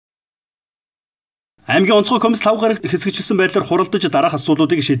Аймгийн онцгой комисс 5 гарагт хесegchilsen байдлаар хуралдаж дараах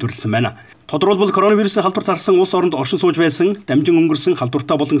асуудлуудыг шийдвэрлэсэн байна. Тодорхойлбол коронавирусын халдвар тарсан улс оронд оршин сууж байсан, дамжин өнгөрсөн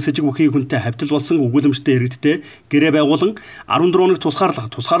халдвартай болон с ижиг бүхий хүнтэй хавьтал болсон өгүүлэмжтэй иргэдтэй гэрээ байгуулан 14 хоног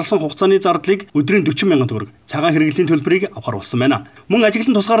тусгаарласан хугацааны зардлыг өдрийн 40 мянган төгрөг, цагаан хэрэглэлийн төлбөрийг авахар болсон байна. Мөн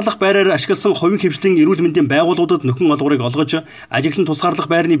ажиглан тусгаарлах байраар ашигласан хувийн хвшлийн эрүүл мэндийн байгууллагуудад нөхөн олгорыг олгож, ажиглан тусгаарлах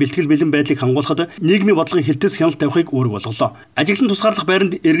байрны бэлтгэл бэлэн байдлыг хангуулахад нийгмийн бодлогын хилтэс хяналт тавихыг үүрэг болголоо. Ажиглан тусгаарлах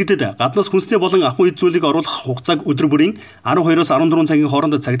байранд иргэдэд гаднаас хүнсний болон ахуй зүйлийг оруулах хугацааг өдөр бүрийн 12-оос 14 цагийн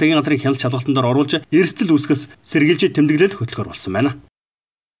хооронд цагдаагийн газрын хяналт шалгалтанд оруулж эрсдэл үүсгэс сэргийлж тэмдэглэл хөтлөхөр болсон байна.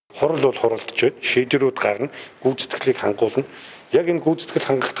 Хурал бол хуралдаж байна. Шийдвэрүүд гарна, гүйцэтгэлийг хангуулна. Яг энэ гүйцэтгэл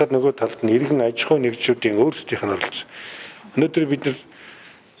хангалтад нөгөө талд нь иргэн аж ахуй нэгжүүдийн өөрсдийнх нь оролцсон. Өнөөдөр бид нар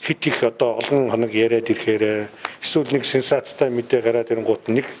хит их олон хоног яриад ирэхээр эсвэл нэг сенсацтай мэдээ гараад ирэнгуут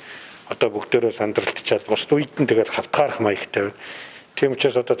нэг бүгдээрээ сандралтчаад бусд үед нь тэгээд хавтгаарах маягтай байна. Тийм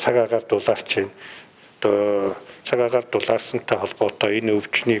учраас цаг агаар дулаарч байна. Цаг агаар дулаарсантай холбоотой энэ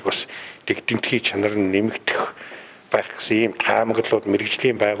өвчнийг бас дэгдэмтгий чанар нь нэмэгдэх байх гэсэн ийм таамаглалууд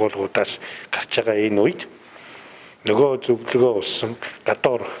мэрэгжлийн байгууллагуудаас гарч байгаа энэ үед нөгөө зөвлөгөө болсон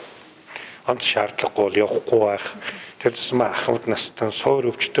гадуур онц шаардлагагүй бол явахгүй байх. Тэр тусмаа ахмад настай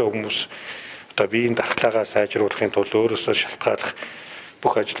суур өвчтөй хүмүүс биеийн дархлаагаа сайжруулахын тулд өөрөөсөө шалтгааллах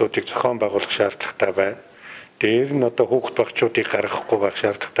бүх ажлуудыг зохион байгуулах шаардлагатай байна. Дээр нь хүүхэд багчуудыг гаргахгүй байх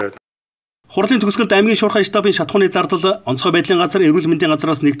шаардлагатай байна. Хурлын төгсгөлд аймгийн шуурхай штабын шатхууны зардал, онцгой байдлын газар, эрүүл мэндийн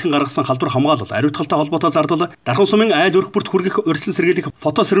газраас нэгтгэн гаргасан халдвар хамгаалал, ариутгалтай холбоотой зардал, дархан сумын айл өрх бүрт хүргэх урьдчилан сэргийлэх,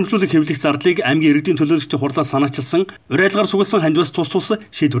 фото сэрэмжлүүлэх хэвлэх зардлыг аймгийн иргэдийн төлөөлөгчдийн хурлаас санаачилсан, урайлгаар сугалсан хандивас тус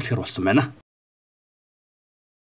шийдвэрлэхээр болсон байна.